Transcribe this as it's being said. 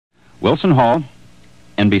Wilson Hall,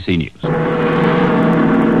 NBC News.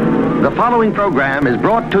 The following program is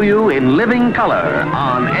brought to you in living color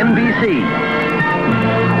on NBC.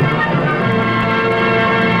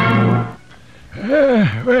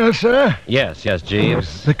 Well, sir? Yes,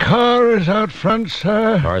 Jeeves. The car is out front,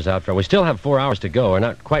 sir. Car's out front. We still have 4 hours to go. We're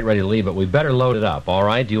not quite ready to leave, but we better load it up, all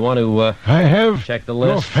right? Do you want to, I have. Check the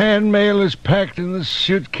list? Your fan mail is packed in the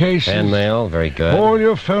suitcases. Fan mail, very good. All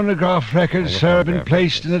your phonograph records, sir, have been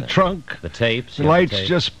placed in the trunk. The tapes. The lights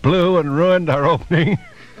just blew and ruined our opening.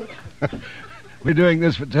 We're doing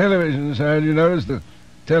this for television, sir. Did you notice the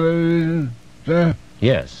television, sir?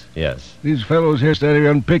 Yes. These fellows here standing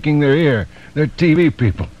unpicking their ear. They're TV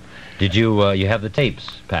people. Did you have the tapes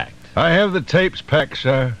packed? I have the tapes packed,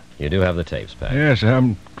 sir. You do have the tapes packed? Yes,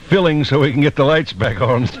 I'm filling so we can get the lights back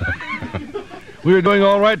on. We were doing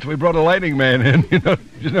all right till we brought a lighting man in.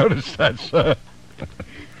 You notice that, sir?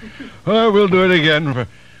 Well, we'll do it again.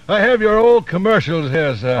 I have your old commercials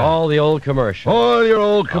here, sir. All the old commercials. All your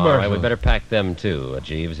old commercials. All right, we better pack them, too,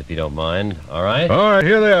 Jeeves, if you don't mind. All right? All right,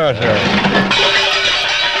 here they are, sir.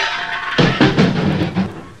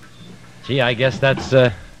 Gee, I guess that's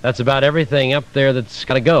about everything up there that's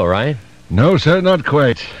got to go, right? No, sir, not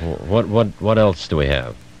quite. What else do we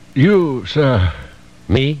have? You, sir.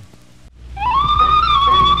 Me?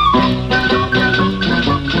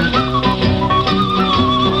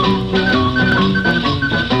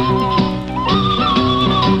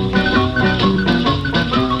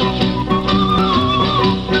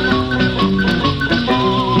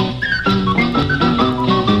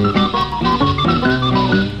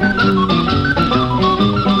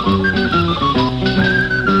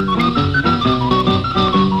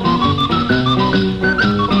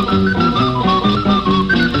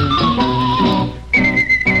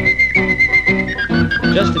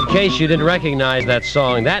 Just in case you didn't recognize that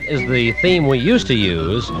song, that is the theme we used to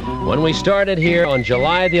use when we started here on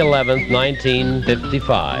July the 11th,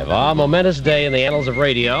 1955. A momentous day in the annals of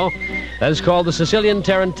radio. That is called the Sicilian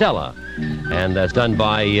Tarantella. And that's done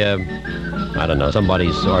by, I don't know,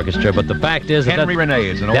 somebody's orchestra. But the fact is that Henry Renee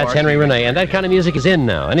is an that's Henry Renee. And that kind of music is in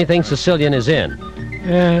now. Anything Sicilian is in.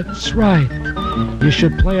 That's right. You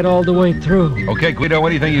should play it all the way through. Okay, Guido,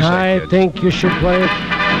 anything you say, I kid. think you should play it.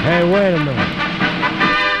 Hey, wait a minute.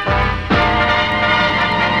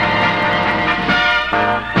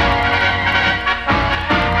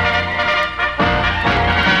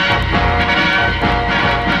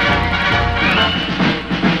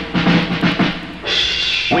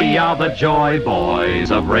 We are the joy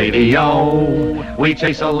boys of radio. We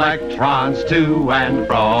chase electrons to and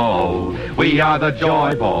fro. We are the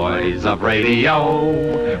joy boys of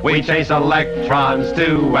radio. We chase electrons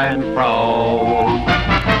to and fro.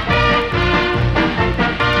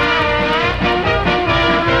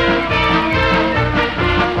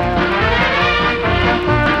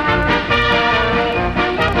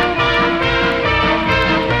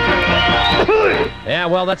 Yeah,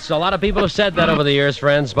 well, that's a lot of people have said that over the years,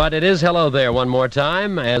 friends, but it is hello there one more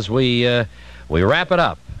time as we wrap it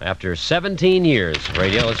up after 17 years of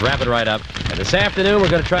radio. Let's wrap it right up. And this afternoon, we're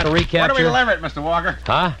going to try to recapture. Where do we deliver it, Mr. Walker?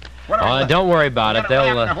 Huh? Don't worry about it.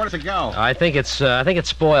 They'll. Where does it go? I think it's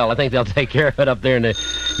spoiled. I think they'll take care of it up there in the.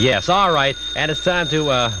 Yes, all right. And it's time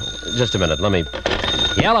to. Just a minute. Let me.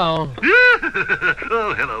 Yellow.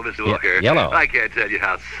 Oh, hello, Mr. Walker. Yellow. I can't tell you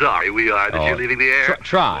how sorry we are that you're leaving the air.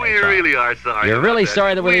 Try. We really are sorry. You're really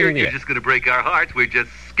sorry that we're leaving the air. You're just going to break our hearts. We're just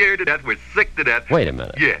scared to death. We're sick to death. Wait a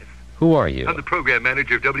minute. Yes. Who are you? I'm the program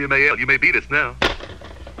manager of WMAL. You may beat us now.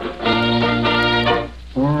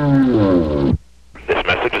 This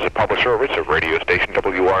message is a public service of radio station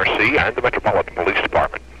WRC and the Metropolitan Police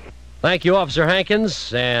Department. Thank you, Officer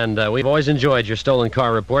Hankins, and we've always enjoyed your stolen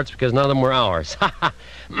car reports because none of them were ours.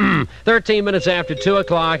 13 minutes after 2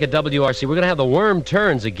 o'clock at WRC. We're going to have the worm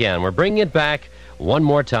turns again. We're bringing it back one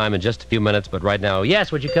more time in just a few minutes, but right now,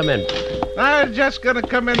 yes, would you come in? I'm just going to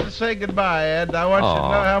come in to say goodbye, Ed. I want you to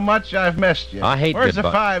know how much I've missed you. I hate Where's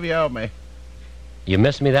goodbye. the $5 you owe me? You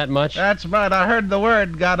missed me that much? That's right. I heard the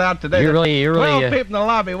word got out today. You're really... 12 people in the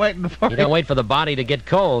lobby waiting for you. You don't wait for the body to get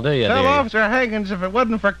cold, do you, Tell dear? Officer Hankins if it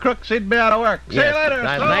wasn't for crooks, he'd be out of work. Yes. See you later.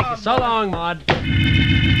 Thank you. So long, Maud.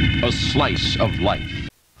 A slice of life.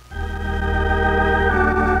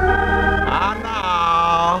 And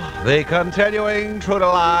now, the continuing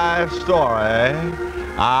true-to-life story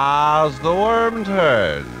as the worm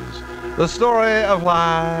turns. The story of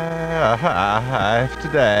life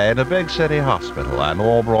today in a big city hospital, and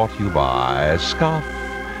all brought to you by Scoff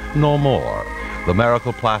No More, the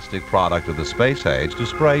miracle plastic product of the space age to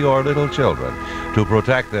spray your little children to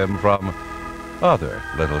protect them from other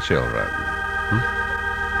little children.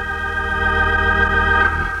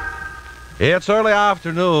 It's early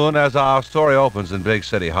afternoon as our story opens in Big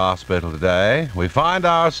City Hospital today. We find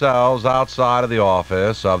ourselves outside of the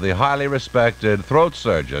office of the highly respected throat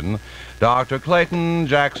surgeon, Dr. Clayton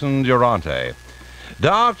Jackson Durante.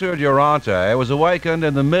 Dr. Durante was awakened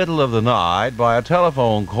in the middle of the night by a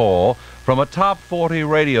telephone call from a top 40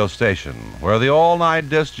 radio station where the all-night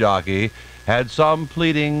disc jockey had some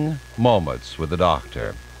pleading moments with the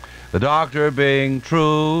doctor. The doctor, being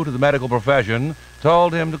true to the medical profession,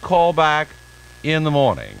 told him to call back in the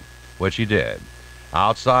morning, which he did.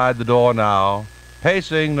 Outside the door now,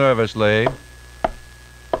 pacing nervously,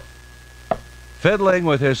 fiddling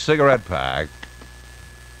with his cigarette pack,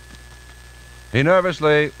 he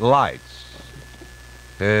nervously lights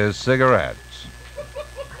his cigarettes.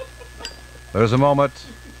 There's a moment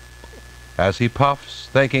as he puffs,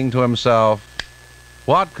 thinking to himself,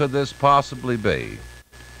 what could this possibly be?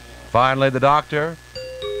 Finally, the doctor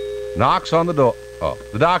knocks on the door. Oh,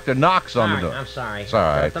 the doctor knocks on the door. I'm sorry. It's all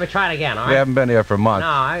right. Let me try it again, all right? We haven't been here for months.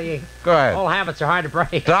 No, Go ahead. old habits are hard to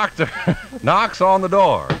break. Doctor knocks on the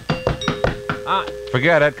door.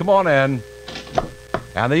 Forget it. Come on in.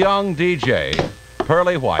 And the young DJ,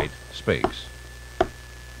 Pearly White, speaks.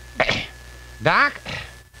 Doc?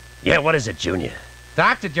 Yeah, what is it, Junior?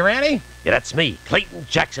 Dr. Durante? Yeah, that's me, Clayton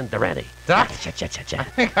Jackson Durante. Doc?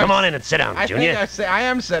 Come on in and sit down, Junior. I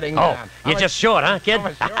am sitting Oh, down. you're just short, huh, kid? I'm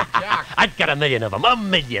a short jock. I've got a million of them. A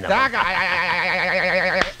million of them. Doc,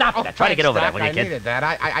 I Stop that. Try to get over that, will you, I kid? needed that.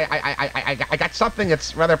 I got something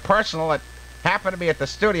that's rather personal that happened to me at the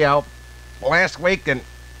studio last week, and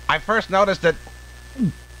I first noticed it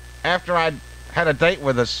after I'd had a date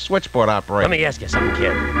with a switchboard operator. Let me ask you something,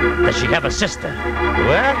 kid. Does she have a sister?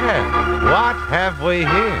 Well, what have we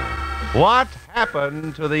here? What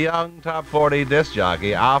happened to the young top 40 disc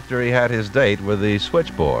jockey after he had his date with the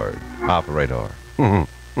switchboard operator?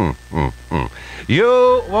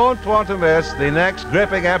 You won't want to miss the next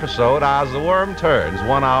gripping episode as the worm turns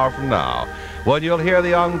 1 hour from now, when you'll hear the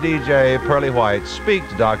young DJ Pearly White speak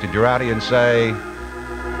to Dr. Durante and say,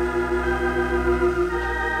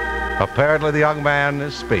 apparently the young man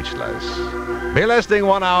is speechless. Be listening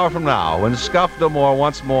 1 hour from now when Scuff No More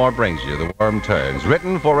once more brings you The Worm Turns,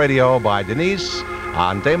 written for radio by Denise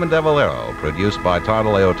and Damon DeValero, produced by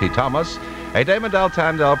Tarnal A.O.T. Thomas, a Damon Del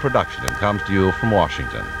Tandell production, and comes to you from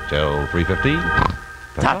Washington. Till 3:15.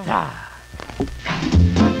 Ta-ta.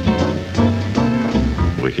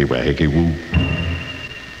 Wicky wacky woo.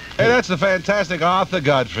 Hey, that's the fantastic Arthur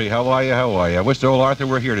Godfrey. How are you? I wish the old Arthur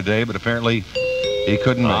were here today, but apparently he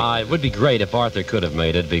couldn't make it. It would be great if Arthur could have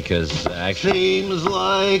made it, because actually... Seems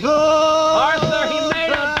like Arthur, he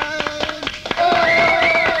made it!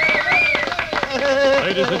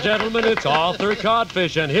 Ladies and gentlemen, it's Arthur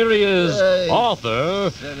Codfish, and here he is,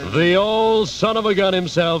 Arthur, the old son of a gun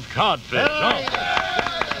himself, Codfish.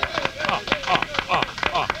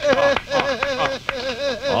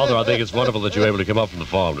 Arthur, I think it's wonderful that you were able to come up from the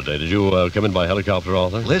farm today. Did you come in by helicopter,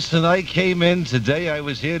 Arthur? Listen, I came in today. I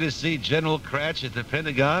was here to see General Cratch at the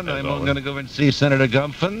Pentagon. I'm going to go and see Senator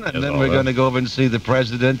Gumphin, and then we're going to go over and see the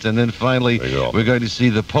President, and then finally we're going to see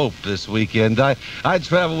the Pope this weekend. I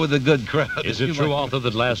travel with a good crowd. Is it true, Arthur,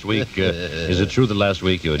 that last week, you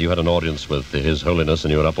had an audience with His Holiness,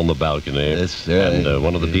 and you were up on the balcony, Yes, sir. and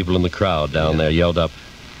one of the people in the crowd down there yelled up,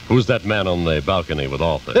 "Who's that man on the balcony with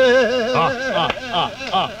Arthur?"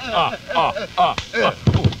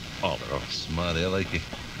 Oh, smart alecky.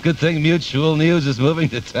 Good thing Mutual News is moving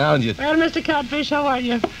to town. Well, Mr. Codfish, how are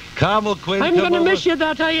you? Carmel Quinn, I'm going to miss you,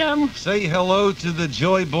 that I am. Say hello to the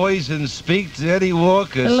Joy Boys and speak to Eddie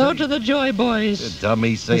Walker. Hello to the Joy Boys.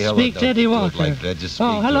 Dummy, say hello. Speak to Eddie Don't do it Walker. like that. Just speak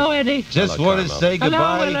Oh, to hello, him. Eddie. Just Hello, want to Carmel. say Hello,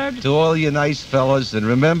 goodbye Willard. to all you nice fellas, and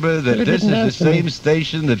remember that You this didn't is the answer me. same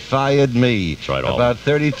station that fired me. That's right, About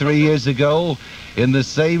 33 years ago. In the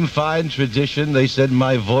same fine tradition, they said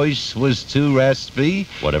my voice was too raspy.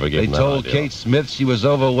 Whatever gave They him that told idea? Kate Smith she was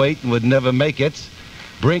overweight and would never make it.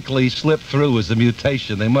 Brinkley slipped through as a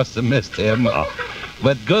mutation. They must have missed him.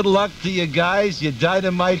 But good luck to you guys. You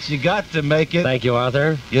dynamites, you got to make it. Thank you,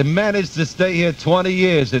 Arthur. You managed to stay here 20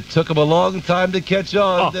 years. It took them a long time to catch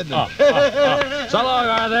on, didn't it? So long,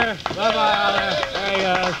 Arthur. Bye-bye, Arthur. There you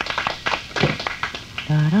go.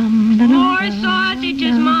 More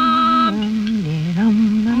sausages, Mom.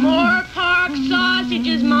 More pork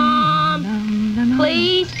sausages, Mom.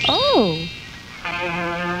 Please. Oh.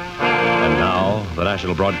 And now, the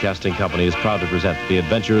National Broadcasting Company is proud to present the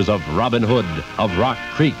adventures of Robin Hood of Rock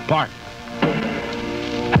Creek Park.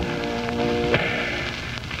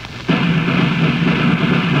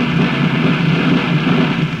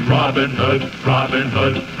 Robin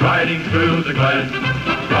Hood, riding through the glen.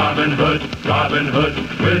 Robin Hood,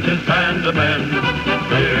 with his band of men.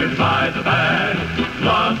 Cleared by the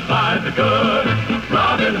the good.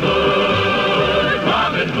 Robin Hood,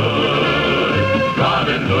 Robin Hood,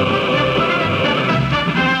 Robin Hood.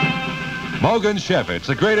 Mogan Shevitz,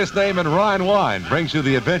 the greatest name in Rhine wine, brings you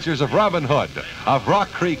the adventures of Robin Hood of Rock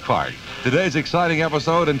Creek Park. Today's exciting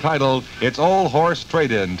episode entitled, It's Old Horse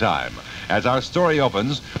Trade-In Time. As our story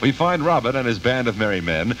opens, we find Robin and his band of merry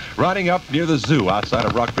men riding up near the zoo outside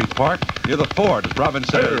of Rock Creek Park, near the Ford, as Robin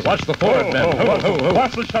says. Hey, watch the Ford, men.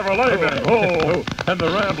 Watch the Chevrolet, men. And the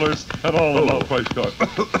Ramblers and all the low price cars.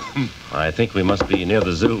 I think we must be near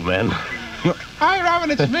the zoo, man. Hi, Robin,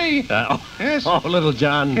 it's me. Yes. Oh, little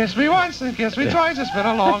John. Kiss me once and kiss me twice. It's been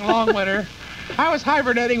a long, long winter. I was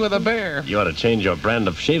hibernating with a bear. You ought to change your brand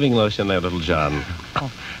of shaving lotion there, little John.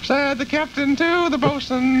 Said the captain to the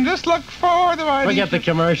bosun, just look for the mighty... Forget the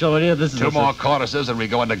commercial, will you? This is Two more choruses and we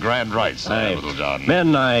go into grand rites, little John.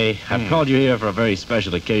 Men, I have called you here for a very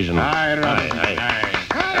special occasion. Hi, Robin.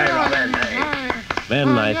 Hi, Robin. Men,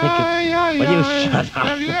 I think will you shut up?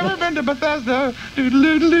 Have you ever been to Bethesda?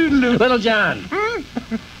 Doodle-doodle-doodle. Little John.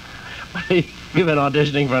 You've been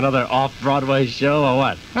auditioning for another off-Broadway show or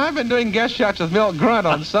what? I've been doing guest shots with Milt Grunt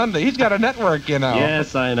on Sunday. He's got a network, you know.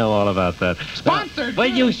 Yes, I know all about that. Sponsored. Will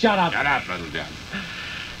you shut up? Shut up, little John.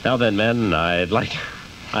 Now then, men, I'd like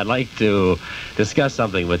to discuss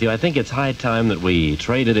something with you. I think it's high time that we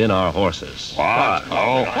traded in our horses. What?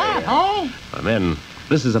 Oh. Men,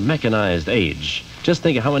 this is a mechanized age. Just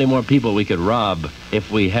think of how many more people we could rob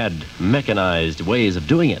if we had mechanized ways of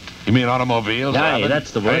doing it. You mean automobiles? Aye,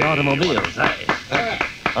 that's the word, automobiles. Aye.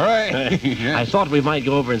 All right. I thought we might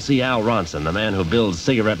go over and see Al Ronson, the man who builds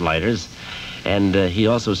cigarette lighters, and he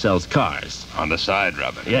also sells cars. On the side,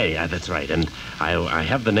 Robin. Yeah, that's right. And I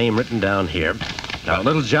have the name written down here. Now,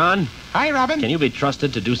 little John. Hi, Robin. Can you be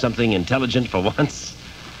trusted to do something intelligent for once?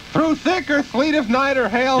 Through thick or fleet of night or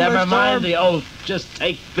hail or storm. Never mind the oath. Just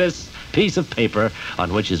take this piece of paper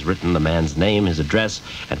on which is written the man's name, his address,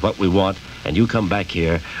 and what we want, and you come back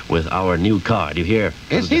here with our new car. Do you hear?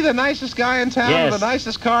 Is he the nicest guy in town? Yes. The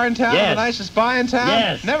nicest car in town? Yes. The nicest buy in town?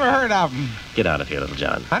 Yes. Never heard of him. Get out of here, little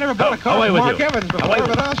John. I never bought a car away from with Mark you. Evans before, Away with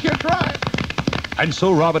but I'll sure try. And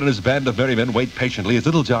so Robin and his band of merry men wait patiently as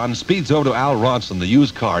little John speeds over to Al Ronson, the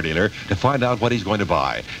used car dealer, to find out what he's going to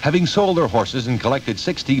buy. Having sold their horses and collected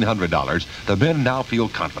 $1,600, the men now feel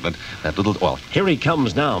confident that Here he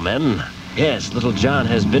comes now, men. Yes, little John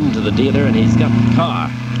has been to the dealer and he's got the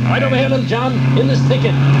car. Right over here, little John, in this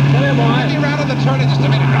thicket. Come here, boy. I'll be round on the turn in just a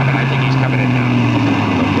minute, Robin. I think he's coming in now.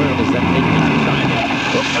 What the world is that thing he's trying to...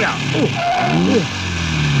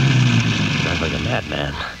 Drives like a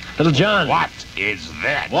madman. Little John. What is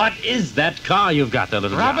that? What is that car you've got there,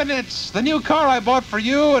 little Robin, John? it's the new car I bought for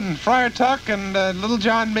you and Friar Tuck and Little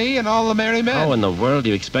John me and all the merry men. How in the world do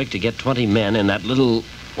you expect to get 20 men in that little...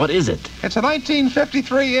 What is it? It's a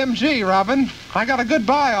 1953 MG, Robin. I got a good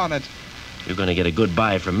buy on it. You're going to get a good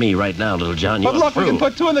buy from me right now, little John. But You're look, through. we can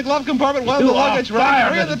put two in the glove compartment, one in the luggage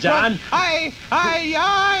rack, three in the John. trunk.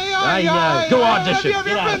 Aye. Go audition. Have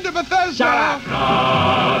you ever been to Bethesda? Shut up.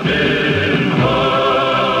 Robin Hood.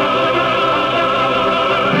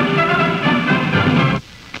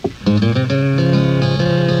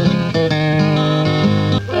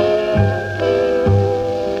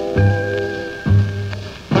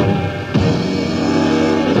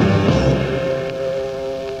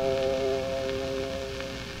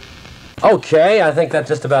 Okay, I think that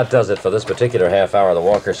just about does it for this particular half hour of the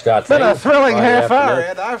Walker Scott thing. Been a thrilling Friday half hour,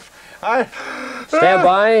 afternoon. Ed. Stand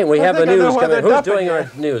by. We have the think I know news why coming. they're Who's dumping doing you. our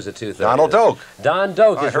news at 2:30? Donald Doak. Don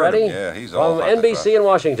Doak I is heard ready. him. Yeah, he's all from about the NBC in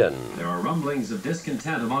Washington. There are rumblings of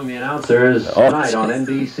discontent among the announcers tonight on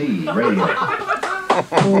NBC Radio.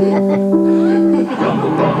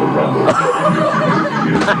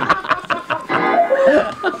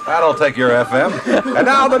 That'll take your FM. And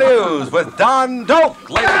now the news with Don Doak,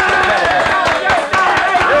 ladies and gentlemen.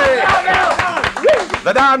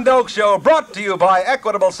 The Don Doak Show, brought to you by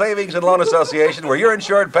Equitable Savings and Loan Association, where your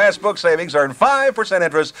insured passbook savings earn 5%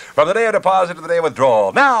 interest from the day of deposit to the day of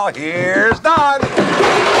withdrawal. Now, here's Don.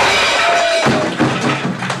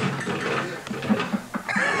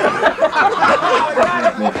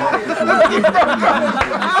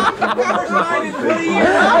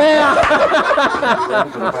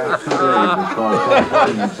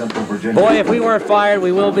 Boy, if we weren't fired,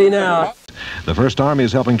 we will be now. The First Army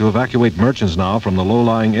is helping to evacuate merchants now from the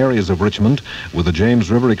low-lying areas of Richmond, with the James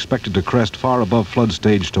River expected to crest far above flood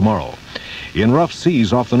stage tomorrow. In rough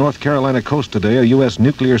seas off the North Carolina coast today, a U.S.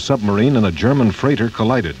 nuclear submarine and a German freighter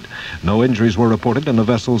collided. No injuries were reported, and the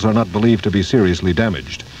vessels are not believed to be seriously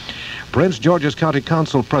damaged. Prince George's County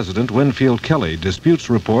Council President Winfield Kelly disputes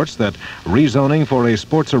reports that rezoning for a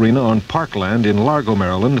sports arena on parkland in Largo,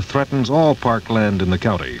 Maryland, threatens all parkland in the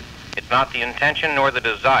county. It's not the intention nor the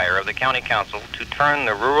desire of the County Council to turn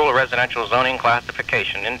the rural residential zoning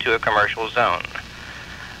classification into a commercial zone,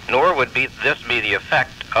 nor would this be the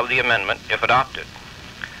effect of the amendment if adopted.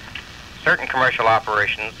 Certain commercial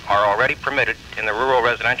operations are already permitted in the rural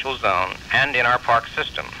residential zone and in our park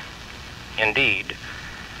system. Indeed,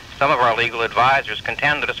 some of our legal advisors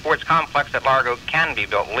contend that a sports complex at Largo can be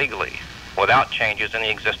built legally without changes in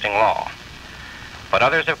the existing law. But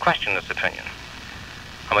others have questioned this opinion.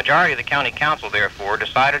 A majority of the County Council, therefore,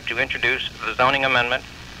 decided to introduce the zoning amendment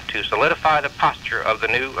to solidify the posture of the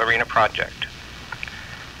new arena project.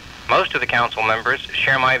 Most of the council members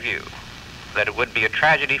share my view that it would be a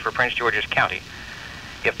tragedy for Prince George's County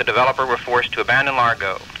if the developer were forced to abandon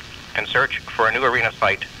Largo and search for a new arena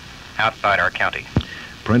site outside our county.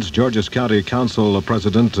 Prince George's County Council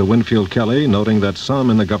President Winfield Kelly noting that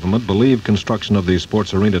some in the government believe construction of the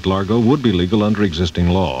sports arena at Largo would be legal under existing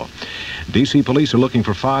law. D.C. police are looking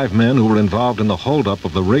for 5 men who were involved in the holdup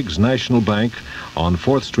of the Riggs National Bank on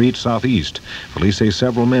 4th Street Southeast. Police say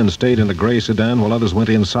several men stayed in a gray sedan while others went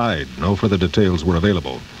inside. No further details were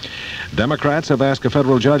available. Democrats have asked a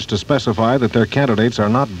federal judge to specify that their candidates are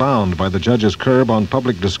not bound by the judge's curb on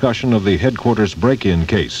public discussion of the headquarters break-in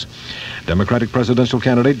case. Democratic presidential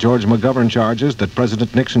candidate George McGovern charges that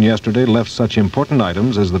President Nixon yesterday left such important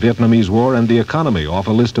items as the Vietnamese War and the economy off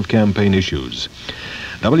a list of campaign issues.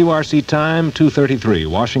 WRC time, 2:33.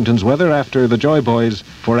 Washington's weather after the Joy Boys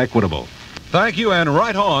for Equitable. Thank you, and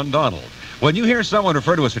right on, Donald. When you hear someone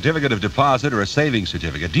refer to a certificate of deposit or a savings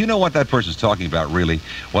certificate, do you know what that person's talking about, really?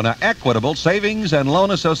 Well, now, Equitable Savings and Loan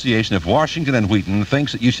Association of Washington and Wheaton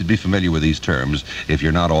thinks that you should be familiar with these terms if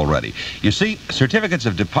you're not already. You see, certificates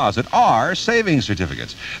of deposit are savings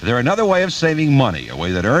certificates. They're another way of saving money, a way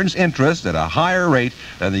that earns interest at a higher rate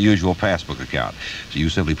than the usual passbook account. So you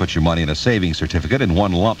simply put your money in a savings certificate in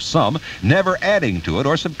one lump sum, never adding to it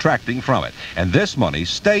or subtracting from it. And this money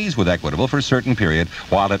stays with Equitable for a certain period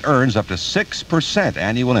while it earns up to 6%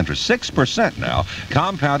 annual interest. 6% now,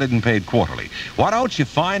 compounded and paid quarterly. Why don't you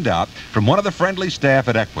find out from one of the friendly staff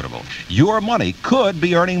at Equitable? Your money could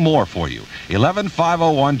be earning more for you.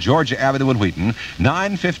 11501 Georgia Avenue in Wheaton,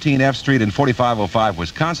 915 F Street and 4505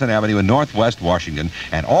 Wisconsin Avenue in Northwest Washington,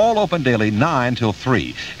 and all open daily 9 till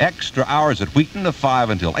 3. Extra hours at Wheaton of 5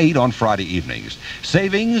 until 8 on Friday evenings.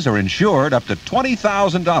 Savings are insured up to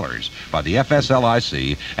 $20,000 by the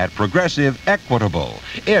FSLIC at Progressive Equitable.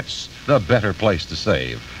 It's the better place to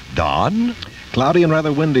save. Don? Cloudy and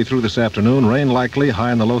rather windy through this afternoon. Rain likely,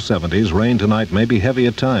 high in the low 70s. Rain tonight may be heavy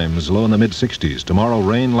at times, low in the mid-60s. Tomorrow,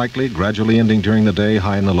 rain likely, gradually ending during the day,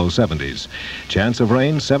 high in the low 70s. Chance of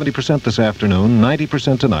rain, 70% this afternoon,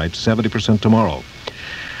 90% tonight, 70% tomorrow.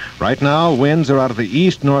 Right now, winds are out of the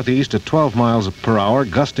east-northeast at 12 miles per hour,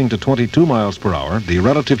 gusting to 22 miles per hour. The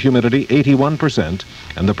relative humidity, 81%,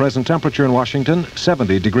 and the present temperature in Washington,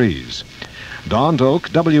 70 degrees. Don Doak,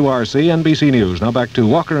 WRC, NBC News. Now back to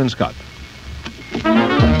Walker and Scott.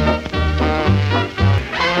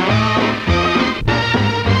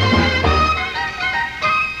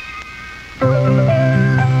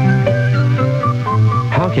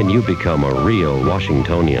 How can you become a real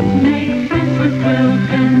Washingtonian? Make friends with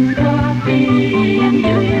Wilkins Coffee and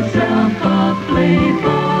do yourself a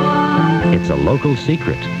flavor. It's a local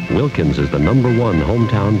secret. Wilkins is the #1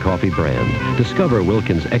 hometown coffee brand. Discover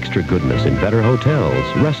Wilkins' extra goodness in better hotels,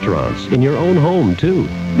 restaurants, in your own home, too.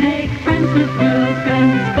 Make friends with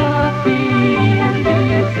Wilkins Coffee and do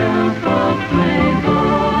yourself a flavor.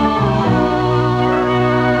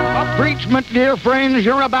 A preachment, dear friends,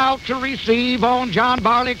 you're about to receive on John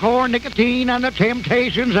Barleycorn, nicotine, and the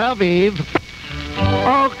temptations of Eve.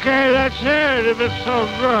 Okay, that's it, if it's so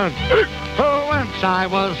good. Oh, once I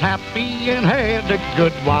was happy and had a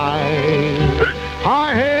good wife.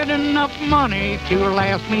 I had enough money to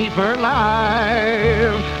last me for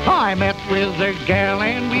life. I met with a gal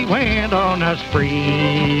and we went on a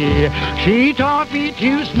spree. She taught me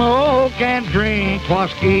to smoke and drink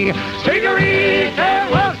whiskey, cigarettes and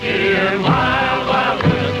whiskey and wild, wild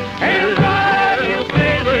wood. And drive you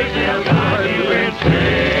crazy till God you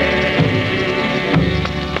insane.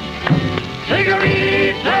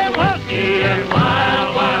 Cigarettes and whiskey and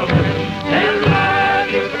wild, wild wood. And drive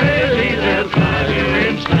you crazy till God you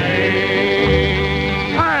insane.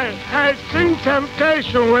 Hey, sing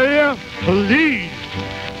Temptation, will you? Please.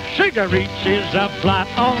 Cigarettes is a blot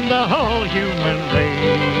on the whole human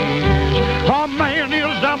race. A man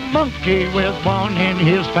is a monkey with one in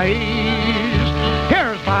his face.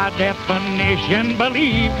 Here's my definition,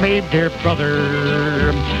 believe me, dear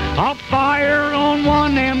brother. A fire on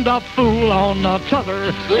one and a fool on the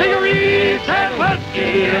t'other. Cigarettes and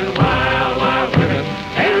whiskey and wild, wild women.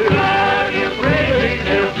 And drive you crazy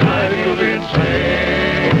till time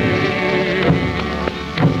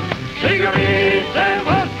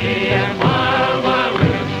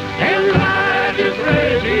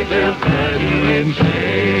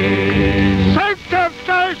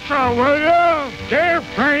now, will you? Dear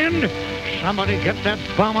friend, somebody get that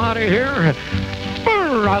bum out of here.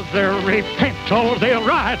 Brother, repent or they'll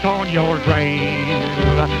write on your grave.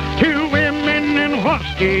 2 women and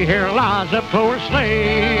whiskey, here lies a poor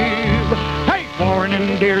slave. Take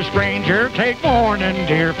warning, dear stranger, take warning,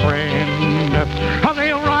 dear friend.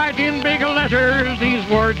 They'll write in big letters these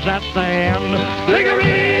words at the end.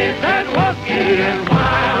 Cigarettes and whiskey and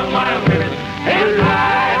wild, wild women, they'll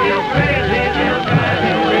drive you crazy, they'll drive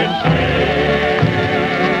you insane.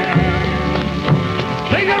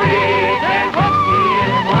 Cigarettes and whiskey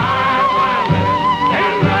and wild, wild women,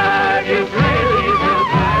 they'll drive you crazy, they'll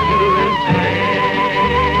drive you insane.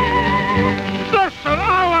 Listen,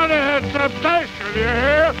 I want to hit temptation, you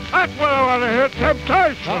hear? That's what I want to hit,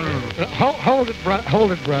 temptation. Hold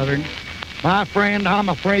it, brother. My friend, I'm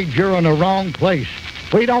afraid you're in the wrong place.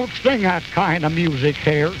 We don't sing that kind of music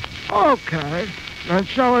here. Okay, then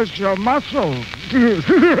show us your muscles.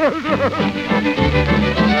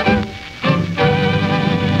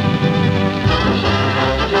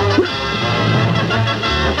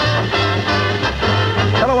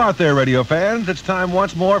 Hello out there, radio fans. It's time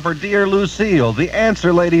once more for Dear Lucille, the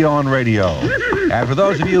answer lady on radio. And for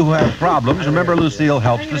those of you who have problems, remember Lucille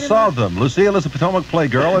helps to solve them. Lucille is a Potomac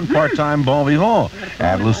playgirl and part-time bon vivant.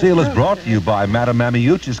 And Lucille is brought to you by Madame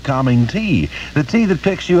Mammiucci's Calming Tea, the tea that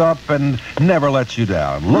picks you up and never lets you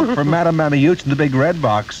down. Look for Madame Mammiucci in the big red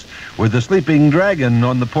box with the sleeping dragon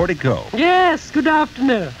on the portico. Yes, good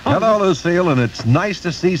afternoon. Hello, Lucille, and it's nice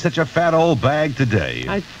to see such a fat old bag today.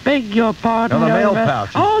 I beg your pardon. Now, the mail pouch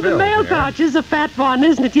is Oh, the filled mail here. pouch is a fat one,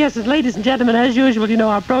 isn't it? Yes, and ladies and gentlemen, as usual, you know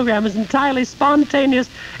our program is entirely spontaneous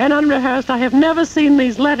and unrehearsed. I have never seen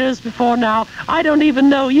these letters before now. I don't even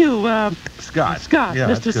know you, Scott. Scott, Yeah, Mr.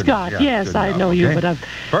 that's good Scott. enough. Yeah, Yes, good I enough, know you, okay? but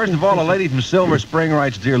First of all, a lady from Silver Spring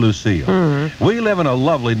writes, Dear Lucille, we live in a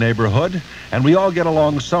lovely neighborhood, and we all get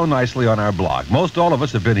along so nicely on our block. Most all of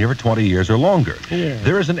us have been here for 20 years or longer. Yeah.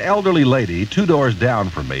 There is an elderly lady 2 doors down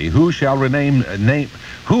from me whom shall remain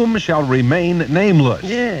nameless.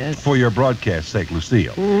 Yes. For your broadcast's sake,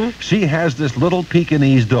 Lucille. She has this little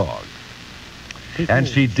Pekingese dog, and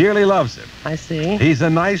she dearly loves him. I see. He's a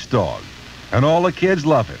nice dog, and all the kids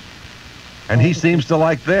love him, and he seems to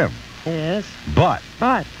like them. Yes. But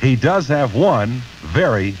he does have one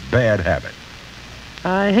very bad habit.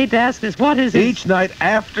 I hate to ask this. What is it? Each night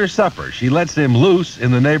after supper, she lets him loose in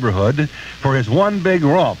the neighborhood for his one big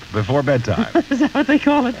romp before bedtime. Is that what they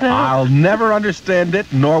call it now? I'll never understand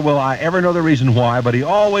it, nor will I ever know the reason why, but he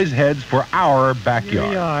always heads for our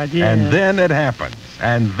backyard. Yes. And then it happens.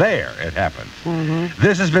 And there it happens.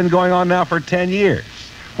 This has been going on now for 10 years.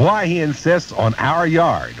 Why he insists on our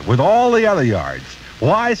yard with all the other yards,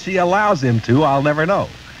 why she allows him to, I'll never know.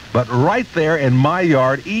 But right there in my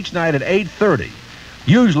yard each night at 8:30,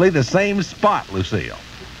 usually the same spot, Lucille.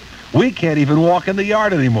 We can't even walk in the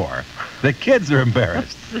yard anymore. The kids are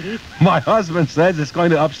embarrassed. My husband says it's going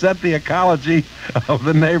to upset the ecology of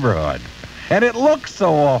the neighborhood. And it looks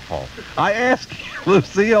so awful. I ask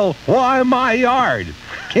Lucille, why my yard?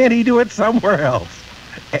 Can't he do it somewhere else?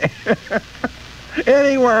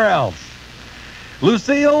 Anywhere else.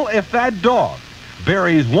 Lucille, if that dog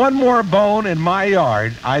buries one more bone in my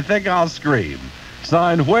yard, I think I'll scream.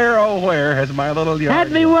 Signed, where, oh, where has my little yard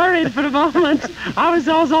Had me worried for a moment. I was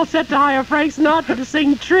all set to hire Frank Sinatra to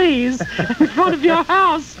sing Trees in front of your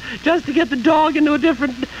house just to get the dog into a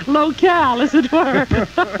different locale, as it were.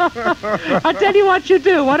 I tell you what you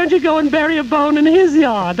do. Why don't you go and bury a bone in his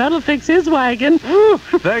yard? That'll fix his wagon.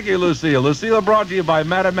 Thank you, Lucille. Lucille brought to you by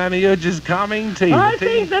Madame Mammiucci's Calming Tea. I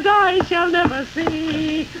think that I shall never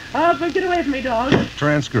see. But get away from me, dog.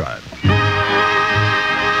 Transcribe.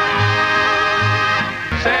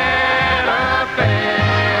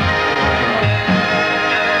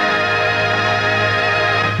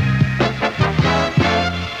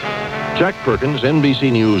 Jack Perkins,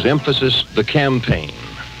 NBC News, emphasis, the campaign.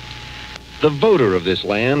 The voter of this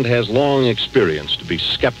land has long experience to be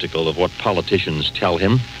skeptical of what politicians tell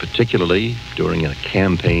him, particularly during a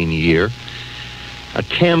campaign year. A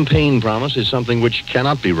campaign promise is something which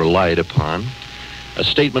cannot be relied upon. A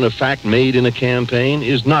statement of fact made in a campaign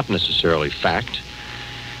is not necessarily fact.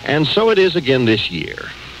 And so it is again this year.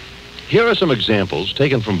 Here are some examples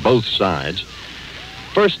taken from both sides.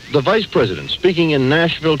 First, the vice president speaking in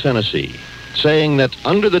Nashville, Tennessee, saying that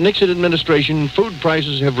under the Nixon administration, food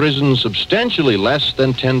prices have risen substantially less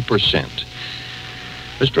than 10%.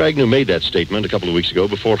 Mr. Agnew made that statement a couple of weeks ago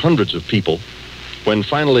before hundreds of people. When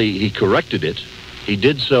finally he corrected it, he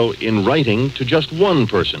did so in writing to just one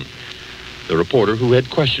person, the reporter who had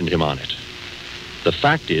questioned him on it. The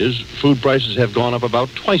fact is, food prices have gone up about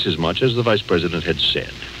twice as much as the vice president had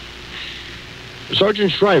said.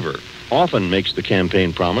 Sergeant Shriver often makes the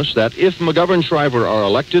campaign promise that if McGovern and Shriver are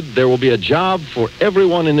elected, there will be a job for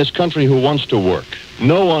everyone in this country who wants to work.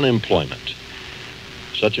 No unemployment.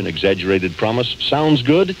 Such an exaggerated promise sounds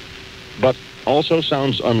good, but also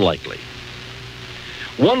sounds unlikely.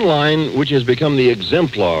 One line which has become the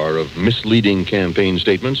exemplar of misleading campaign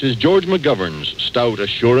statements is George McGovern's stout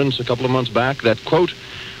assurance a couple of months back that, quote,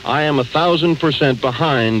 I am 1,000%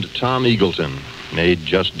 behind Tom Eagleton, made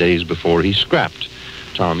just days before he scrapped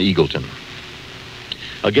Tom Eagleton.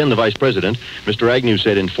 Again, the Vice President, Mr. Agnew,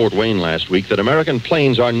 said in Fort Wayne last week that American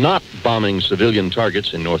planes are not bombing civilian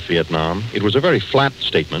targets in North Vietnam. It was a very flat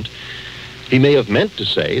statement. He may have meant to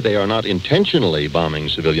say they are not intentionally bombing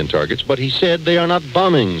civilian targets, but he said they are not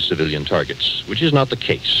bombing civilian targets, which is not the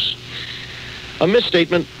case. A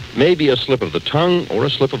misstatement may be a slip of the tongue or a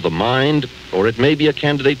slip of the mind, or it may be a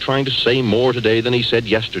candidate trying to say more today than he said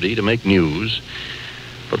yesterday to make news.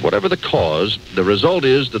 But whatever the cause, the result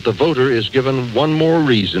is that the voter is given one more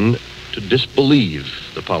reason to disbelieve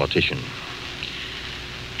the politician.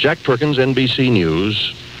 Jack Perkins, NBC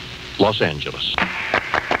News, Los Angeles.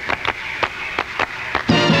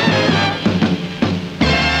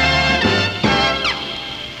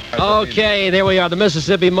 Okay, there we are, the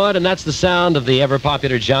Mississippi Mud, and that's the sound of the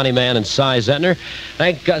ever-popular Johnny Mann and Cy Zentner.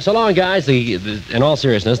 So long, guys. In all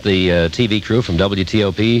seriousness, the TV crew from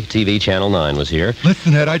WTOP TV Channel 9 was here.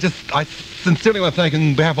 Listen, Ed, I sincerely want to thank,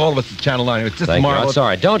 on behalf of all of us at Channel 9, it's just marvelous. I'm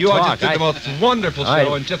sorry, don't you talk. You all just did the most wonderful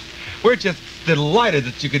show, and we're just delighted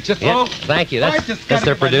that you could just... Yeah, thank you. That's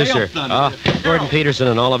their producer, Gordon Peterson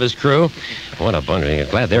and all of his crew. What a bunch.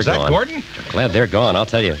 Glad they're gone. Is that Gordon? Glad they're gone, I'll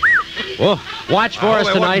tell you. Well, watch for us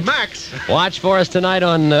tonight. Max. Watch for us tonight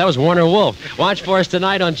on... that was Warner Wolf. Watch for us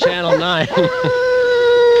tonight on Channel 9.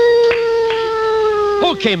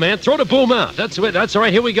 Okay, man, throw the boom out. That's all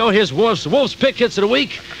right. Here we go. Here's Wolf's pick hits of the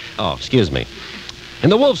week. Oh, excuse me. In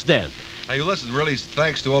the Wolf's Den. Hey, listen, really,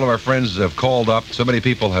 thanks to all of our friends who have called up. So many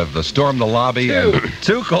people have stormed the lobby. And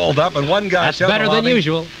two called up, and one guy... That's better than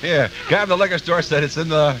usual. Yeah. Guy in the liquor store said it's in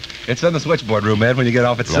the switchboard room, Ed, when you get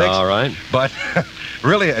off at 6. All right. But...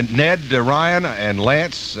 really, Ned, Ryan, and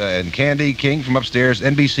Lance, and Candy King from upstairs,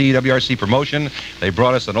 NBC, WRC promotion. They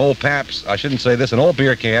brought us an old Pabst, I shouldn't say this, an old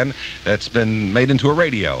beer can that's been made into a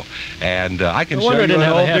radio. And I can show you an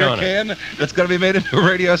old beer can that's going to be made into a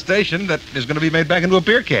radio station that is going to be made back into a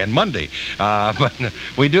beer can Monday. But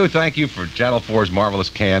we do thank you for Channel 4's marvelous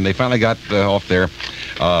can. They finally got off there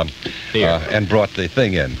and brought the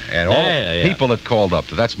thing in. And all people that called up,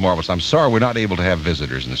 that's marvelous. I'm sorry we're not able to have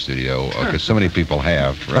visitors in the studio because so many people have.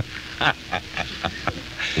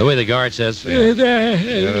 Louis the guard says. Yeah,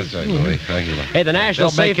 that's right, Louis. Thank you. Hey, the National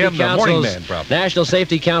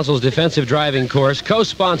Safety Council's defensive driving course,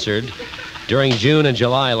 co-sponsored during June and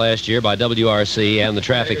July last year by WRC and the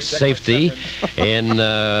Traffic Safety in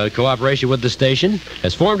cooperation with the station,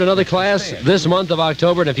 has formed another class this month of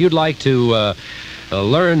October. And if you'd like to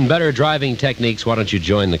learn better driving techniques, why don't you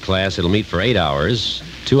join the class? It'll meet for 8 hours,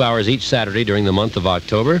 2 hours each Saturday during the month of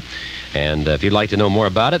October. And if you'd like to know more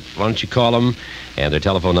about it, why don't you call them? And their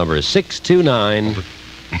telephone number is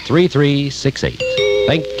 629-3368.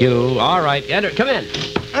 Thank you. All right, Ender, come in.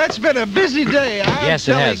 It's been a busy day. Yes,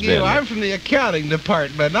 it has been. I'm from the accounting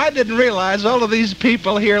department. I didn't realize all of these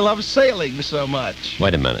people here love sailing so much.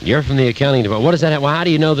 Wait a minute. You're from the accounting department. What does that have? Well, how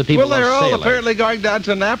do you know the people love sailing? Well, they're all apparently going down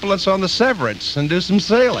to Annapolis on the Severance and do some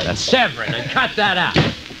sailing. The Severance? And cut that out.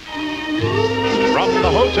 From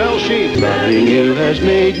the hotel sheet. Nothing ill has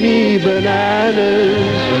made me bananas.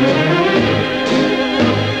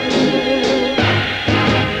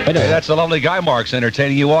 Hey, that's the lovely Guy Marks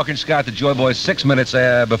entertaining you. Walker and Scott, the Joy Boys, 6 minutes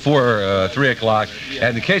before 3 o'clock.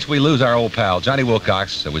 And in case we lose our old pal, Johnny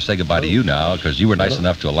Wilcox, we say goodbye to you now because you were nice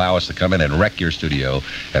enough to allow us to come in and wreck your studio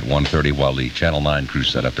at 1:30 while the Channel 9 crew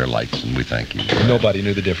set up their lights, and we thank you. Nobody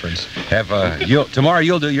knew the difference. Tomorrow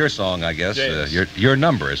you'll do your song, I guess. Yes. Your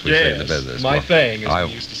number, as we say in the business. My thing, as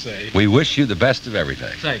we used to say. We wish you the best of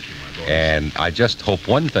everything. Thank you, my boy. And I just hope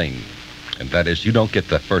one thing, and that is you don't get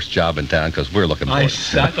the first job in town because we're looking for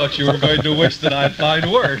it. I thought you were going to wish that I'd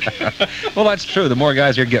find work. Well, that's true. The more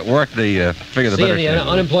guys here get work, the bigger the better. See you in the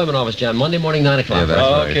unemployment office, John. Monday morning, 9 o'clock. Yeah, that's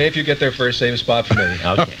right. Okay, if you get there first, save a spot for me. Okay,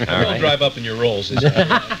 all right. We'll drive up in your rolls.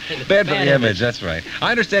 Bad for the image, that's right. I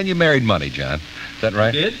understand you married money, John. Is that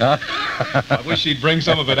right? Did? I wish he'd bring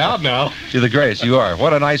some of it out now. You're the greatest. You are.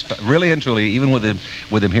 What a nice, really and truly, even with him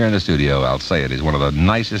here in the studio, I'll say it, he's one of the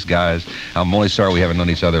nicest guys. I'm only sorry we haven't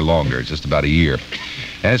known each other longer. It's just about a year.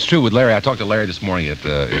 And it's true with Larry. I talked to Larry this morning at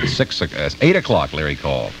 8 o'clock. Larry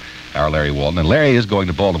called. our Larry Walton. And Larry is going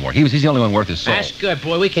to Baltimore. He's the only one worth his salt. That's good,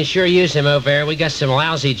 boy. We can sure use him over there. We got some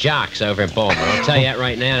lousy jocks over in Baltimore. I'll tell you that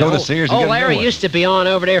right now. Go to Sears and get a Larry new one. used to be on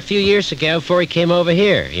over there a few years ago before he came over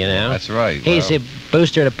here, you know. That's right. He's a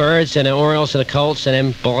booster of the Birds and the Orioles and the Colts and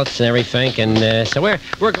them Bullets and everything. And so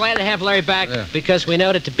we're glad to have Larry back because we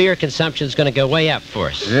know that the beer consumption is going to go way up for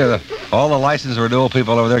us. Yeah, all the license renewal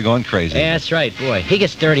people over there going crazy. Yeah, that's right, boy. He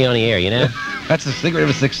gets dirty on the air, you know. That's the secret of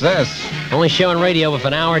his success. Only showing radio with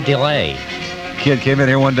an hour delay. Kid came in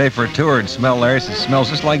here one day for a tour and smelled Larry. Said, smells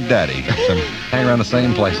just like Daddy. So hang around the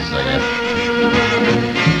same places, I guess.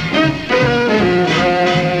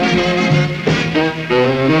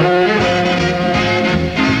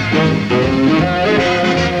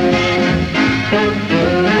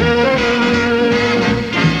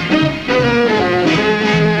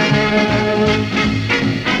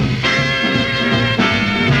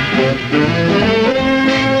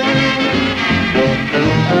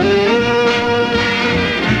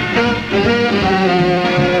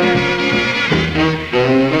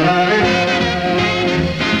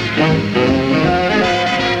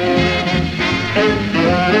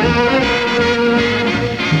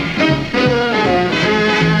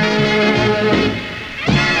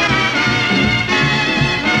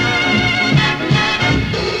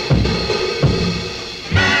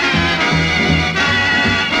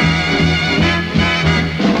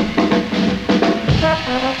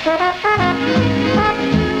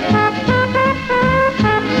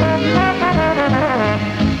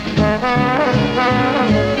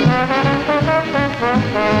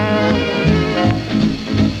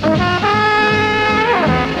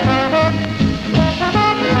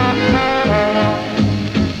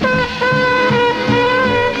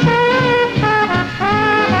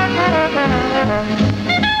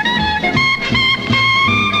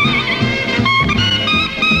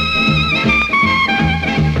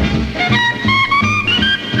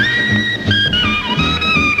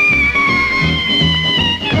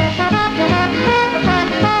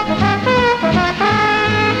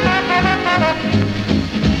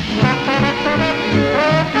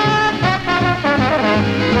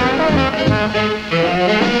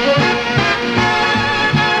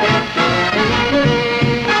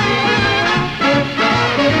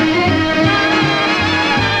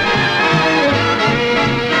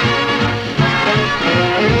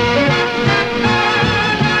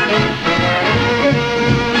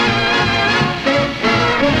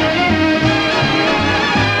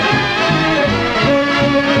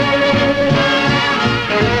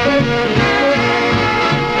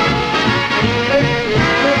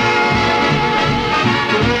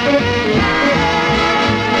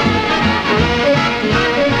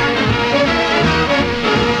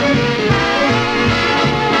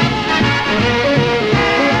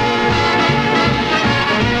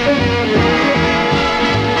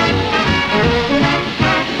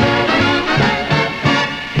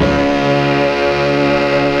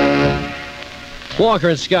 Walker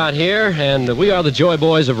and Scott here, and we are the Joy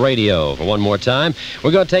Boys of radio. For one more time,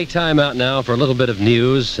 we're going to take time out now for a little bit of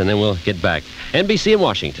news, and then we'll get back. NBC in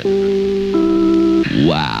Washington.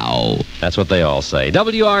 Wow. That's what they all say.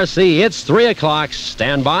 WRC, it's 3 o'clock.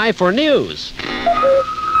 Stand by for news.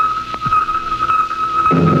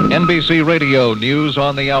 NBC Radio News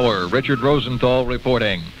on the Hour. Richard Rosenthal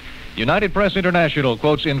reporting. United Press International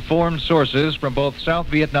quotes informed sources from both South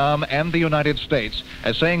Vietnam and the United States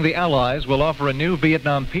as saying the Allies will offer a new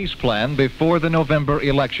Vietnam peace plan before the November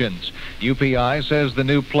elections. UPI says the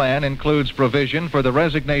new plan includes provision for the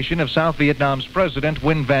resignation of South Vietnam's President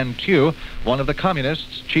Nguyen Van Thieu, one of the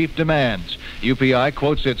Communists' chief demands. UPI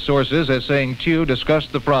quotes its sources as saying Thieu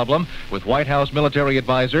discussed the problem with White House military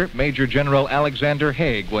advisor Major General Alexander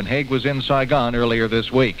Haig when Haig was in Saigon earlier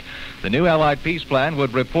this week. The new Allied peace plan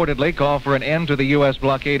would reportedly call for an end to the U.S.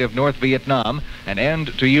 blockade of North Vietnam, an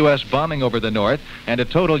end to U.S. bombing over the North, and a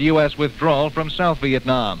total U.S. withdrawal from South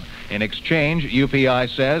Vietnam. In exchange, UPI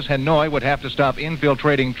says Hanoi would have to stop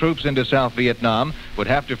infiltrating troops into South Vietnam, would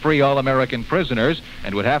have to free all American prisoners,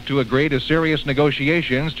 and would have to agree to serious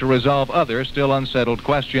negotiations to resolve other still unsettled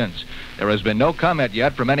questions. There has been no comment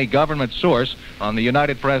yet from any government source on the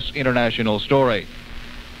United Press International story.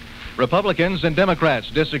 Republicans and Democrats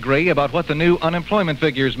disagree about what the new unemployment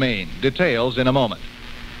figures mean. Details in a moment.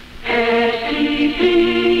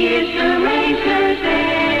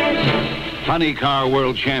 Funny car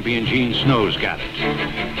world champion Gene Snow's got it.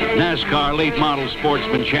 NASCAR late model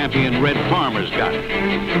sportsman champion Red Farmer's got it.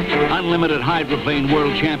 Unlimited hydroplane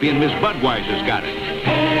world champion Miss Budweiser's got it.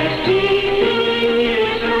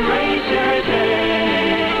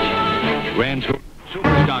 Grand Tour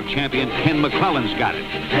Stock champion Ken McClellan's got it.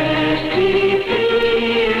 STP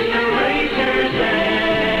is the racer's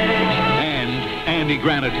edge. And Andy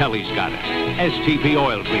Granatelli's got it. STP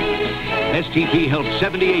oil treatment. STP helped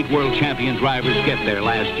 78 world champion drivers get there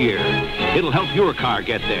last year. It'll help your car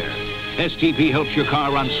get there. STP helps your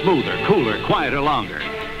car run smoother, cooler, quieter, longer.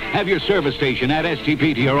 Have your service station add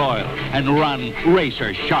STP to your oil and run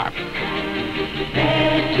racer sharp.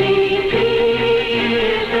 STP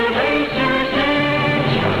is the racer's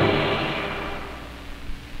edge.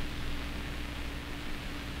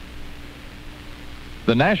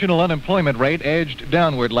 The national unemployment rate edged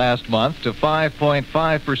downward last month to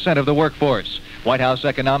 5.5% of the workforce. White House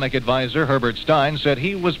economic advisor Herbert Stein said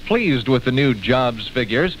he was pleased with the new jobs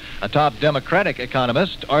figures. A top Democratic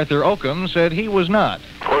economist, Arthur Oakham, said he was not.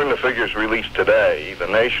 According to figures released today, the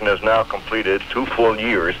nation has now completed 2 full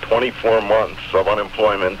years, 24 months of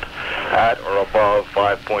unemployment at or above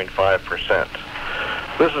 5.5%.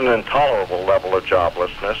 This is an intolerable level of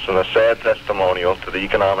joblessness and a sad testimonial to the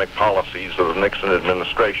economic policies of the Nixon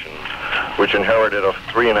administration, which inherited a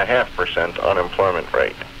 3.5% unemployment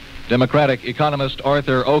rate. Democratic economist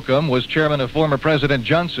Arthur Oakham was chairman of former President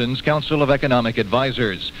Johnson's Council of Economic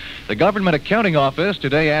Advisors. The Government Accounting Office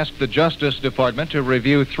today asked the Justice Department to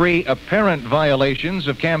review 3 apparent violations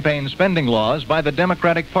of campaign spending laws by the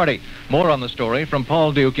Democratic Party. More on the story from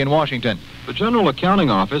Paul Duke in Washington. The General Accounting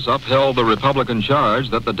Office upheld the Republican charge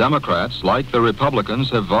that the Democrats, like the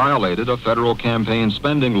Republicans, have violated a federal campaign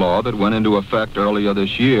spending law that went into effect earlier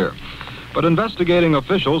this year. But investigating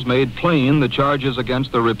officials made plain the charges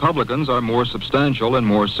against the Republicans are more substantial and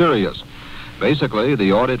more serious. Basically,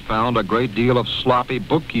 the audit found a great deal of sloppy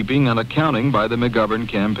bookkeeping and accounting by the McGovern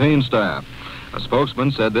campaign staff. A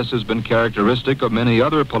spokesman said this has been characteristic of many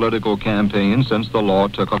other political campaigns since the law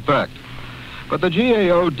took effect. But the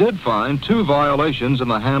GAO did find 2 violations in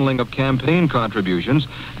the handling of campaign contributions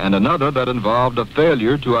and another that involved a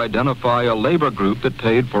failure to identify a labor group that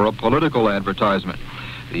paid for a political advertisement.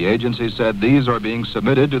 The agency said these are being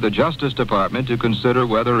submitted to the Justice Department to consider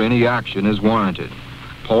whether any action is warranted.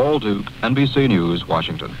 Paul Duke, NBC News,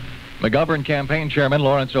 Washington. McGovern campaign chairman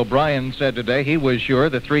Lawrence O'Brien said today he was sure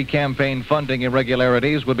the 3 campaign funding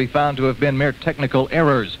irregularities would be found to have been mere technical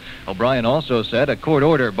errors. O'Brien also said a court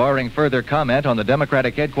order barring further comment on the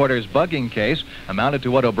Democratic headquarters bugging case amounted to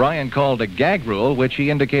what O'Brien called a gag rule, which he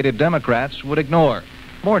indicated Democrats would ignore.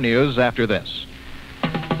 More news after this.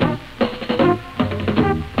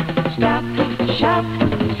 Stop, shop,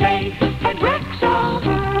 save at Rexall.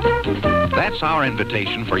 That's our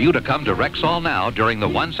invitation for you to come to Rexall now during the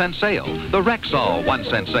 1-cent sale. The Rexall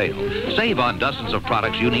 1-cent sale. Save on dozens of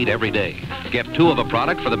products you need every day. Get 2 of a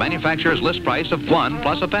product for the manufacturer's list price of 1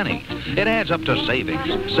 plus a penny. It adds up to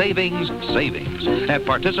savings, savings, savings at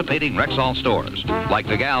participating Rexall stores. Like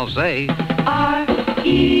the gals say,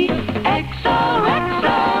 R-E-X-O,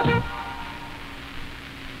 Rexall.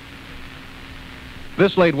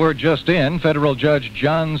 This late word just in, federal judge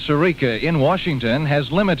John Sirica in Washington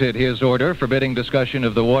has limited his order forbidding discussion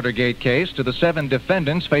of the Watergate case to the 7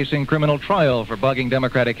 defendants facing criminal trial for bugging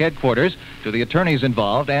Democratic headquarters, to the attorneys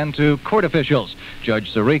involved, and to court officials.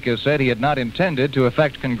 Judge Sirica said he had not intended to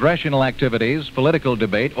affect congressional activities, political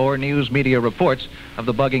debate, or news media reports of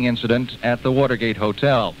the bugging incident at the Watergate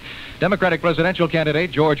Hotel. Democratic presidential candidate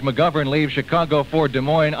George McGovern leaves Chicago for Des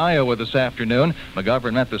Moines, Iowa this afternoon.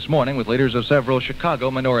 McGovern met this morning with leaders of several Chicago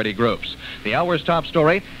minority groups. The hour's top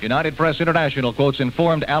story, United Press International quotes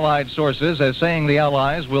informed Allied sources as saying the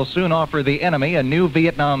Allies will soon offer the enemy a new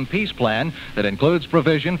Vietnam peace plan that includes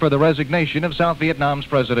provision for the resignation of South Vietnam's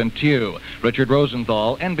President Thieu. Richard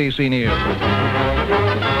Rosenthal, NBC News.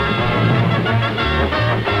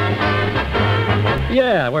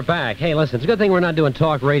 Yeah, we're back. Hey, listen, it's a good thing we're not doing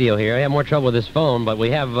talk radio here. I have more trouble with this phone, but we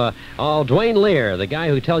have Duane Lear, the guy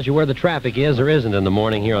who tells you where the traffic is or isn't in the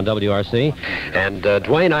morning here on WRC. And,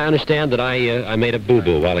 Duane, I understand that I made a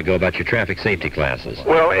boo-boo a while ago about your traffic safety classes.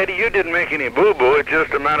 Well, Eddie, you didn't make any boo-boo. It's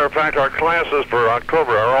just a matter of fact, our classes for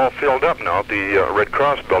October are all filled up now at the Red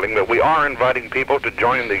Cross building, but we are inviting people to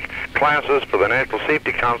join the classes for the National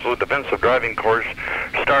Safety Council Defensive Driving Course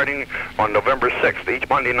starting on November 6th, each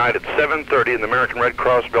Monday night at 7:30 in the American Red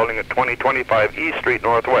Cross building at 2025 East Street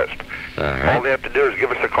Northwest. All they have to do is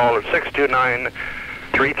give us a call at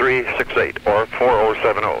 629-3368 or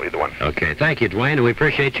 4070, either one. Okay, thank you, Duane, and we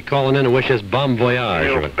appreciate you calling in and wish us bon voyage.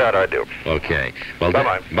 You bet I do. Okay. Well,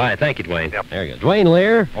 bye-bye. Bye. Thank you, Duane. Yep. There you go. Duane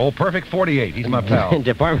Lear. Oh, Perfect 48. He's my pal.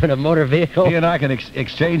 Department of Motor Vehicle. He and I can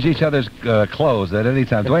exchange each other's clothes at any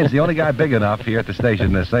time. Duane's the only guy big enough here at the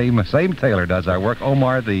station. The same tailor does our work.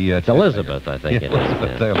 Omar, the... it's Elizabeth, I think it is.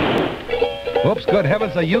 Elizabeth Taylor. Whoops, good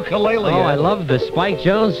heavens, a ukulele. Oh, I love the Spike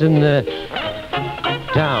Jones and the...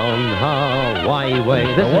 down Hawaii way.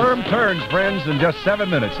 The worm turns, friends, in just 7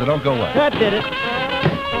 minutes, so don't go away. That did it.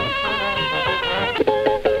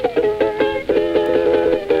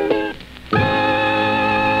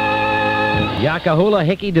 Yakahula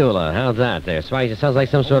Hickey Doola. How's that there? Spike, it sounds like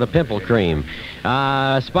some sort of pimple cream.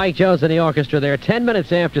 Spike Jones and the orchestra there. 10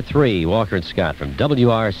 minutes after 3. Walker and Scott from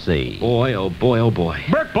WRC. Boy, oh boy, oh boy.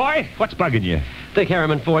 Burke, boy, what's bugging you? The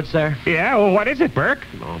Herriman Ford, sir. Yeah, well, what is it, Burke?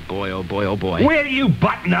 Oh boy, oh boy, oh boy. Will you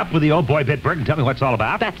button up with the old boy bit, Burke, and tell me what it's all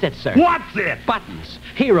about? That's it, sir. What's it? Buttons.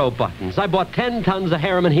 Hero buttons. I bought 10 tons of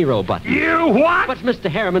Herriman Hero buttons. You what? But,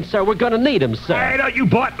 Mr. Herriman, sir, we're going to need them, sir. I know you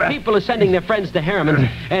bought them. People are sending their friends to Herriman,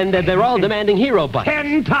 and they're all demanding hero buttons.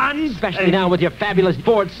 10 tons? Especially now with your fabulous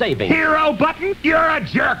Ford savings. Hero button? You're a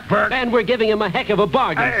jerk, Burke. And we're giving him a heck of a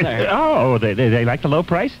bargain, sir. Oh, they like the low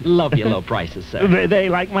price? Love your low prices, sir. They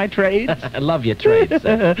like my trades? Love your trades,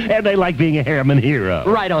 sir. And they like being a Herriman hero.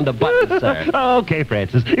 Right on the button, sir. Okay,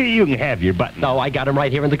 Francis, you can have your button. No, I got him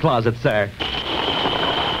right here in the closet, sir.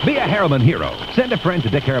 Be a Herriman hero. Send a friend to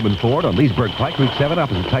Dick Herriman Ford on Leesburg Pike, Route 7,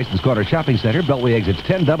 opposite Tyson's Corner Shopping Center, Beltway exits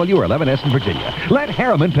 10W or 11S in Virginia. Let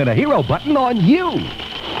Herriman pin a hero button on you.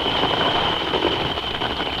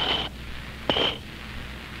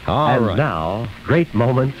 All right. Now, great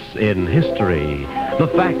moments in history. The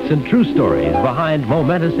facts and true stories behind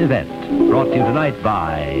momentous events. Brought to you tonight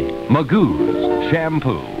by Magoo's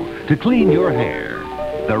Shampoo to clean your hair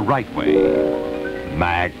the right way.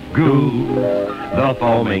 Magoo, the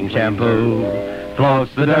foaming shampoo.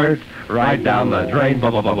 Floats the dirt right down the drain.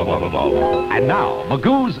 And now,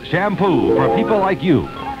 Magoo's Shampoo for people like you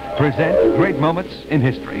present great moments in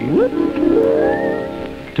history.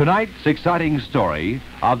 Tonight's exciting story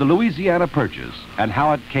of the Louisiana Purchase and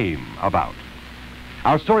how it came about.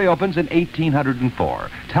 Our story opens in 1804.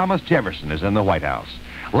 Thomas Jefferson is in the White House.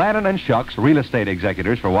 Lannon and Shucks, real estate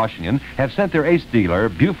executors for Washington, have sent their ace dealer,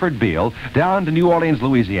 Buford Beale, down to New Orleans,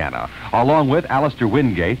 Louisiana, along with Alistair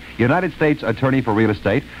Wingate, United States Attorney for Real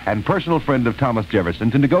Estate and personal friend of Thomas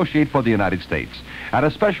Jefferson, to negotiate for the United States. At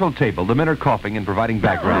a special table, the men are coughing and providing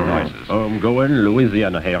background noises. I'm going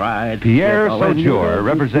Louisiana hayride. Pierre Saujour,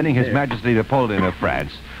 representing His Majesty Napoleon of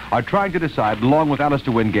France, are trying to decide, along with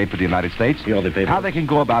Alistair Wingate for the United States, how they can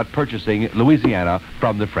go about purchasing Louisiana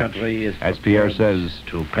from the French. As Pierre says,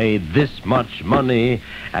 to pay this much money,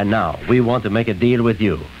 and now we want to make a deal with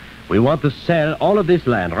you. We want to sell all of this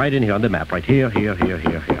land right in here on the map, right here,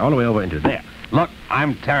 all the way over into there. Look,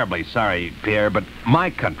 I'm terribly sorry, Pierre, but my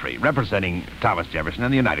country, representing Thomas Jefferson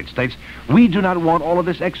and the United States, we do not want all of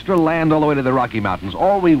this extra land all the way to the Rocky Mountains.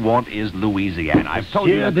 All we want is Louisiana. I've told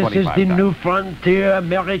you that 25 times. This is the new frontier.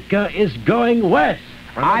 America is going west.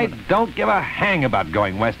 I don't give a hang about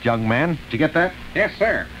going west, young man. Did you get that? Yes,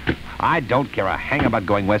 sir. I don't care a hang about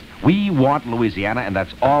going west. We want Louisiana, and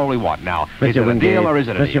that's all we want. Now, is it a deal or is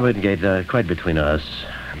it a deal? Mr. Wingate, quite between us.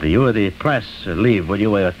 You or the press, leave when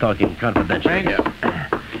you are talking confidentially.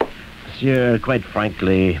 Monsieur, quite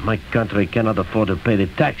frankly, my country cannot afford to pay the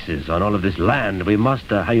taxes on all of this land. We must,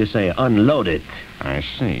 unload it. I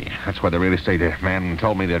see. That's why the real estate man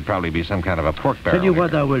told me there'd probably be some kind of a pork barrel. Tell you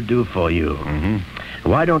what I will do for you.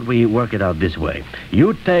 Why don't we work it out this way?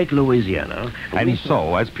 You take Louisiana. And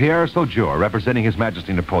so, as Pierre Saujour, representing His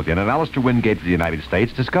Majesty Napoleon, and Alistair Wingate of the United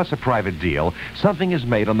States discuss a private deal, something is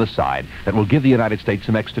made on the side that will give the United States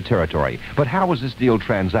some extra territory. But how was this deal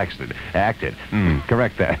acted?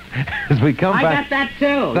 Correct that. As we come back... I got that,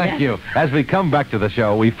 too. Thank you. As we come back to the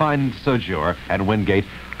show, we find Saujour and Wingate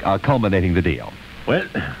culminating the deal. Well,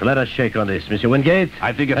 let us shake on this, Monsieur Wingate.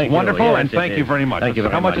 I think it's wonderful, and thank you very much. Thank you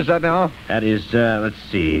very much. How much is that now? That is, let's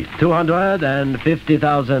see,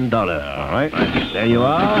 $250,000. All right. There you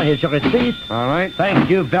are. Here's your receipt. All right.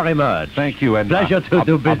 Thank you very much. Thank you, and pleasure to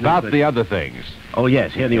do business. About the other things. Oh,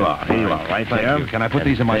 yes, here you are. Here you are, right Thank there. you. Can I put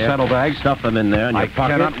these in my saddlebag? Stuff them in there in your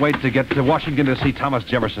pocket. I cannot wait to get to Washington to see Thomas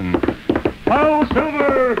Jefferson. How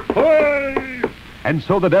silver! Hoy! And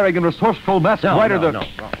so the daring and resourceful masked rider... wrong.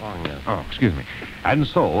 Oh, excuse me. And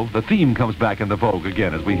so the theme comes back into vogue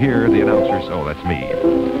again as we hear the announcers. Oh, that's me.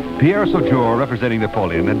 Pierre Saujour, representing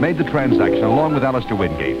Napoleon, had made the transaction along with Alistair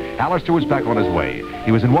Wingate. Alistair was back on his way.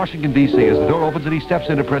 He was in Washington, D.C. as the door opens and he steps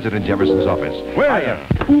into President Jefferson's office.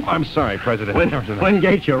 I'm sorry, President.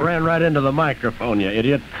 Wingate, you ran right into the microphone, you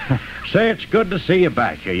idiot. Say, it's good to see you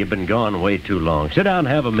back here. You've been gone way too long. Sit down and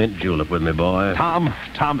have a mint julep with me, boy. Tom,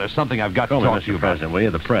 there's something I've got to talk to you about. President, will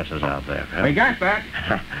you? The press is out there. We got that.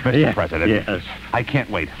 Mr. President. Yes. I can't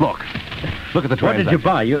wait. Look, Look at the What did you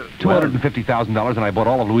buy? $250,000, and I bought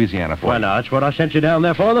all of Louisiana for Well, you. now, that's what I sent you down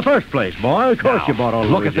there for in the first place, boy. Of course you bought all of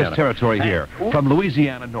Look Louisiana. at this territory here. From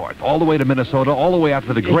Louisiana north, all the way to Minnesota, all the way out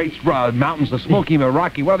to the great mountains, the Smoky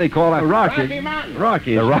Rocky. What do they call that? Rocky Mountains.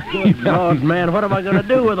 Rockies. The Rocky Good Lord, Mountains. man, what am I going to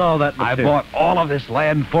do with all that I material? bought all of this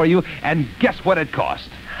land for you, and guess what it cost?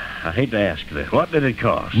 I hate to ask this. What did it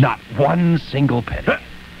cost? Not one single penny.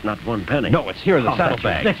 Not one penny. No, it's here in the Oh, saddle that's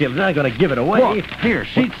bag. ridiculous. They're not going to give it away. Look, here,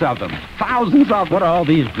 sheets of them. Thousands of them. What are all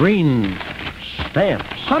these green stamps?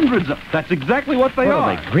 Hundreds of... That's exactly what they What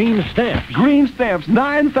are. are they? Green stamps? Green stamps,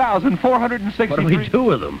 9,463. What do we do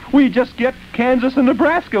with them? We just get Kansas and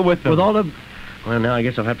Nebraska with them. With all the... Well, now I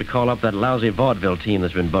guess I'll have to call up that lousy vaudeville team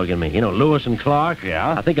that's been bugging me. You know, Lewis and Clark?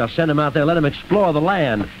 Yeah? I think I'll send them out there, let them explore the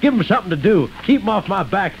land. Give them something to do. Keep them off my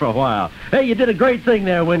back for a while. Hey, you did a great thing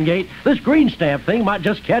there, Wingate. This green stamp thing might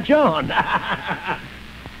just catch on.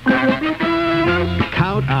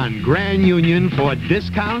 Count on Grand Union for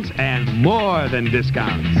discounts and more than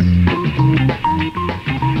discounts.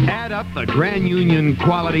 Add up the Grand Union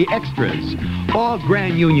quality extras. All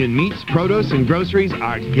Grand Union meats, produce, and groceries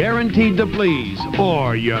are guaranteed to please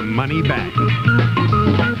or your money back.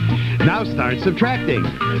 Now start subtracting.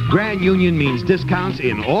 Grand Union means discounts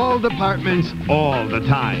in all departments all the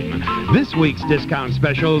time. This week's discount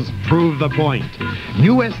specials prove the point.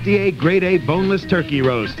 USDA Grade A boneless turkey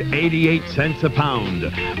roast, 88 cents a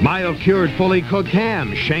pound. Mild cured fully cooked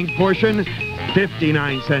ham, shank portion,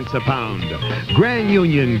 59 cents a pound. Grand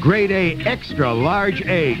Union Grade A extra large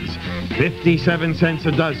eggs, 57 cents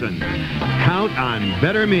a dozen. Count on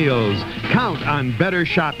better meals. Count on better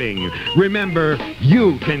shopping. Remember,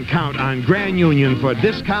 you can count on Grand Union for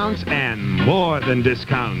discounts and more than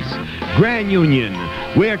discounts. Grand Union,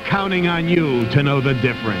 we're counting on you to know the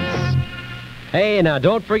difference. Hey, now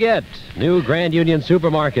don't forget, new Grand Union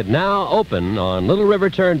Supermarket now open on Little River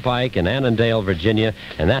Turnpike in Annandale, Virginia,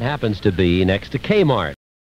 and that happens to be next to Kmart.